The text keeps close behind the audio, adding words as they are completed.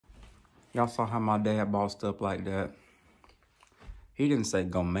Y'all saw how my dad bossed up like that? He didn't say,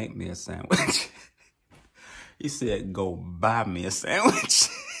 go make me a sandwich. He said, go buy me a sandwich.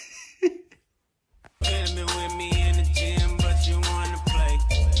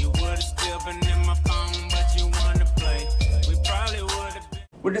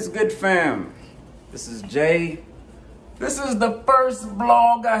 What is good, fam? This is Jay. This is the first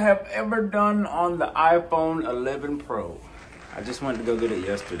vlog I have ever done on the iPhone 11 Pro. I just went to go get it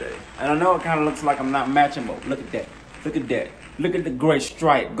yesterday. And I know it kind of looks like I'm not matching, but look at that. Look at that. Look at the gray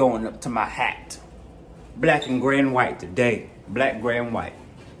stripe going up to my hat. Black and gray and white today. Black, gray, and white.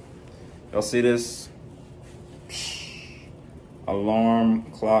 Y'all see this?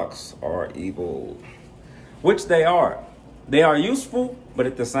 Alarm clocks are evil. Which they are. They are useful, but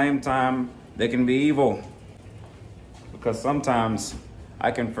at the same time, they can be evil. Because sometimes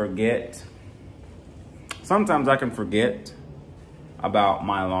I can forget. Sometimes I can forget about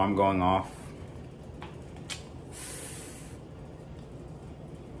my alarm going off.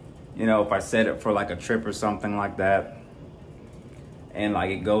 You know, if I set it for like a trip or something like that, and like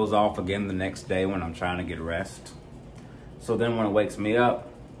it goes off again the next day when I'm trying to get rest. So then when it wakes me up,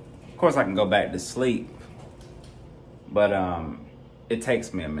 of course I can go back to sleep, but it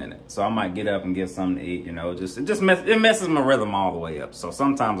takes me a minute. So I might get up and get something to eat, you know, it messes my rhythm all the way up. So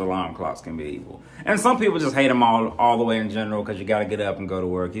sometimes alarm clocks can be evil. And some people just hate them all the way in general because you got to get up and go to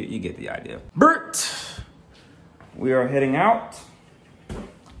work. You get the idea. Bert, we are heading out.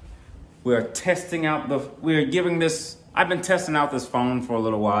 We are testing out I've been testing out this phone for a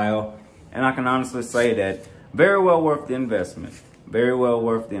little while, and I can honestly say that very well worth the investment. Very well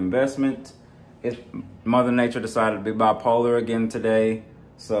worth the investment. Mother Nature decided to be bipolar again today,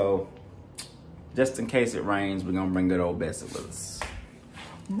 so just in case it rains, we're gonna bring good old Bessie with us.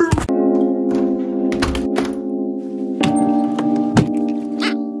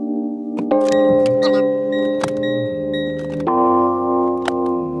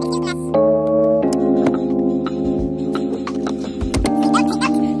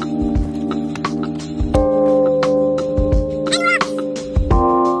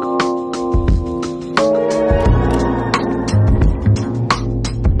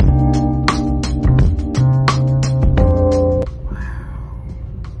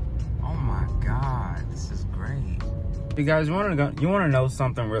 You guys, you want to know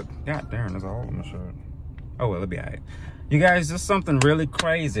something real? God damn, there's a hole in my shirt. Oh well, it'll be alright. You guys, there's something really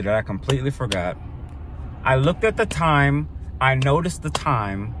crazy that I completely forgot. I looked at the time, I noticed the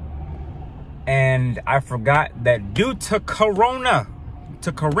time, and I forgot that due to Corona,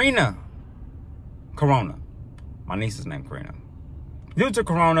 my niece's name Karina. Due to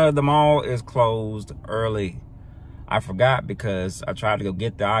Corona, the mall is closed early. I forgot because I tried to go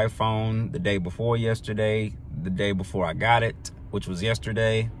get the iPhone the day before yesterday, the day before I got it, which was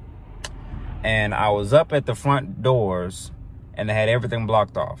yesterday. And I was up at the front doors and they had everything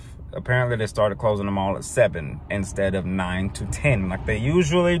blocked off. Apparently they started closing them all at 7 instead of 9 to 10 like they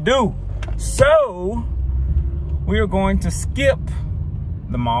usually do. So we are going to skip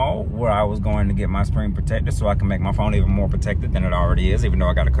the mall where I was going to get my screen protector so I can make my phone even more protected than it already is, even though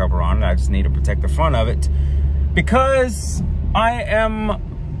I got a cover on it. I just need to protect the front of it. Because I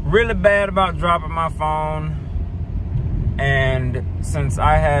am really bad about dropping my phone, and since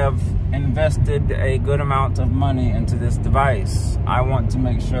I have invested a good amount of money into this device, I want to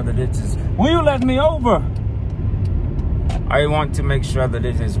make sure that it is, will you let me over? I want to make sure that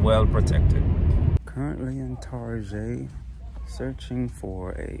it is well protected. Currently in Target, searching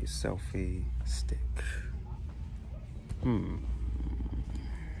for a selfie stick.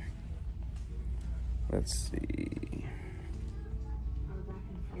 Let's see.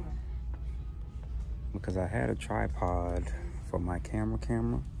 Because I had a tripod for my camera.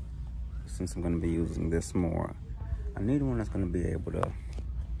 Since I'm going to be using this more, I need one that's going to be able to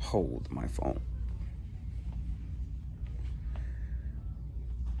hold my phone.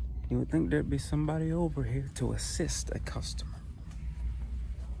 You would think there'd be somebody over here to assist a customer.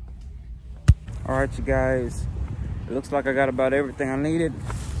 All right, you guys. It looks like I got about everything I needed,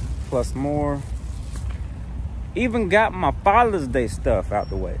 plus more. Even got my Father's Day stuff out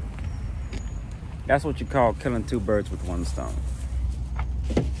the way. That's what you call killing two birds with one stone.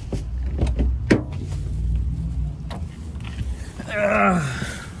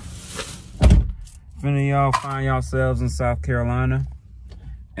 If any of y'all find yourselves in South Carolina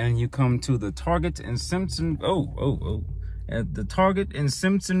and you come to the Target in at the Target in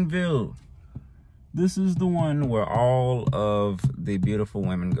Simpsonville, this is the one where all of the beautiful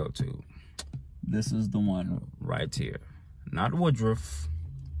women go to. This is the one right here. Not Woodruff,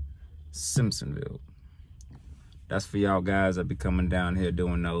 Simpsonville. That's for y'all guys that be coming down here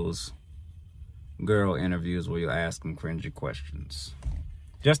doing those girl interviews where you ask them cringy questions.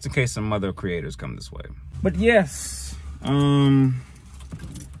 Just in case some other creators come this way. But yes, onward.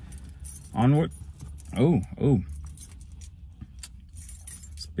 Oh.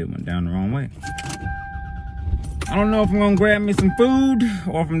 Spit went down the wrong way. I don't know if I'm gonna grab me some food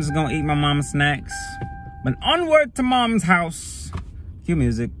or if I'm just gonna eat my mama's snacks. But onward to mom's house. Cue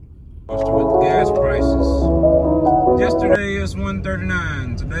music. With the gas prices. Yesterday is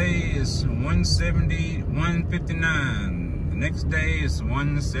 $1.39. Today is $1.70, $1.59. The next day is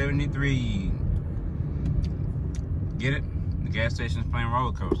 $1.73. Get it? The gas station's playing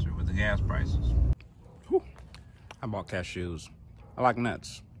roller coaster with the gas prices. Whew. I bought cashews. I like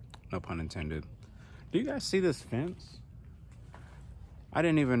nuts. No pun intended. Do you guys see this fence? I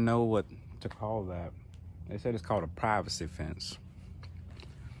didn't even know what to call that. They said it's called a privacy fence.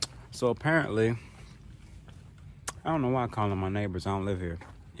 So apparently, I don't know why I call them my neighbors. I don't live here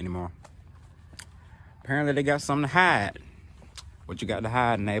anymore. Apparently they got something to hide. What you got to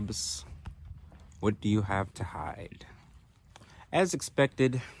hide, neighbors? What do you have to hide? As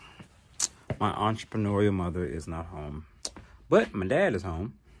expected, my entrepreneurial mother is not home. But my dad is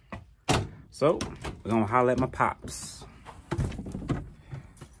home. So, we're gonna holler at my pops. A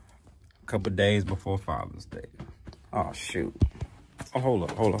couple days before Father's Day. Oh, shoot. Oh, hold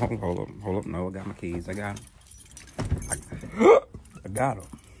up. No, I got my keys. I got them. I got them.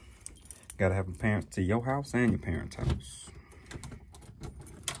 Gotta have them parents to your house and your parents' house.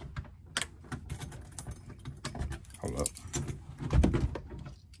 Hold up.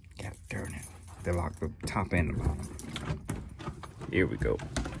 Gotta turn it. They lock the top and the bottom. Here we go.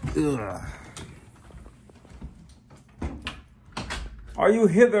 Ugh. Are you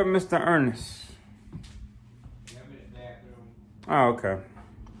hither, Mr. Ernest? Oh, okay.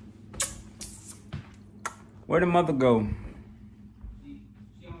 Where'd the mother go? She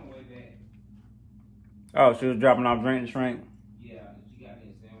on the way back. Oh, she was dropping off drink to shrink? Yeah, she got me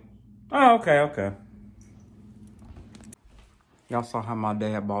a sandwich. Oh, okay. Y'all saw how my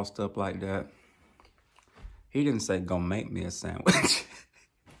dad bossed up like that? He didn't say, go make me a sandwich.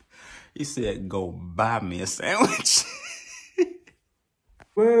 He said, go buy me a sandwich.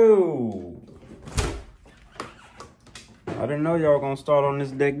 Whoa. I didn't know y'all were gonna start on this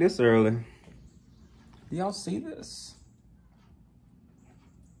deck this early. Do y'all see this?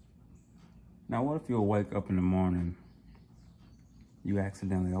 Now, what if you wake up in the morning, you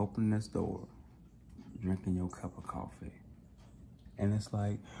accidentally open this door, drinking your cup of coffee, and it's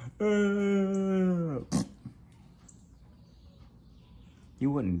like, you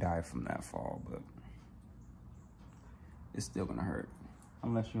wouldn't die from that fall, but it's still gonna hurt.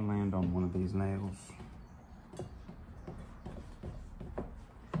 Unless you land on one of these nails.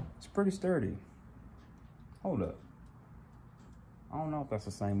 It's pretty sturdy. Hold up. I don't know if that's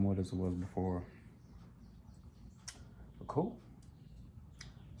the same wood as it was before. But cool.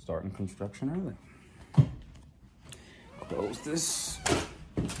 Starting construction early. Close this.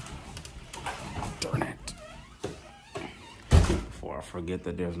 Darn it. Before I forget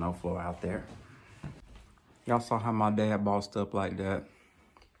that there's no floor out there. Y'all saw how my dad bossed up like that?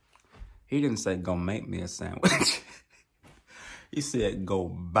 He didn't say, go make me a sandwich. He said, go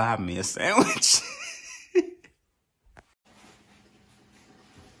buy me a sandwich.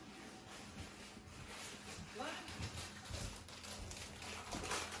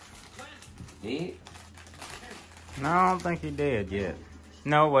 Dead? No, I don't think he's dead yet.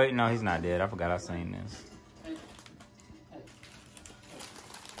 No, wait, no, he's not dead. I forgot I seen this.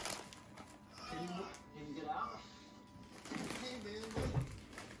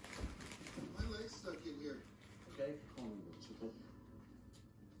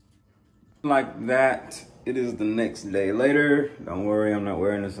 Like that, it is the next day later. Don't worry, I'm not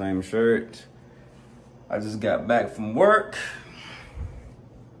wearing the same shirt. I just got back from work.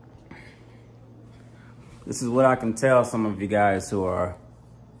 This is what I can tell some of you guys who are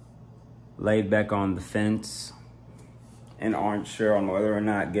laid back on the fence and aren't sure on whether or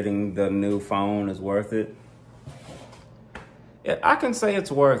not getting the new phone is worth it. I can say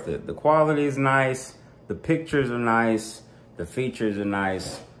it's worth it. The quality is nice, the pictures are nice, the features are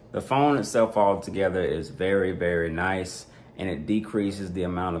nice. The phone itself altogether is very, very nice, and it decreases the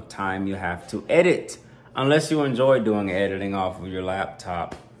amount of time you have to edit, unless you enjoy doing editing off of your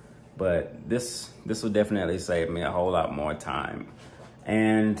laptop. But this will definitely save me a whole lot more time.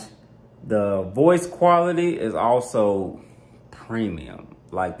 And the voice quality is also premium.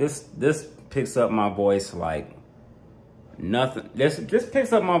 Like this picks up my voice like nothing. This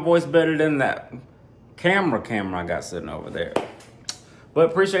picks up my voice better than that camera I got sitting over there. But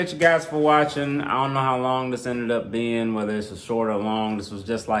appreciate you guys for watching. I don't know how long this ended up being, whether it's a short or long. This was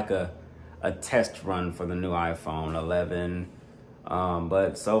just like a a test run for the new iPhone 11.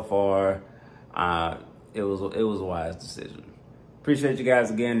 But so far, it was a wise decision. Appreciate you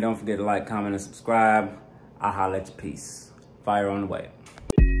guys again. Don't forget to like, comment, and subscribe. I'll holla at you. Peace. Fire on the way.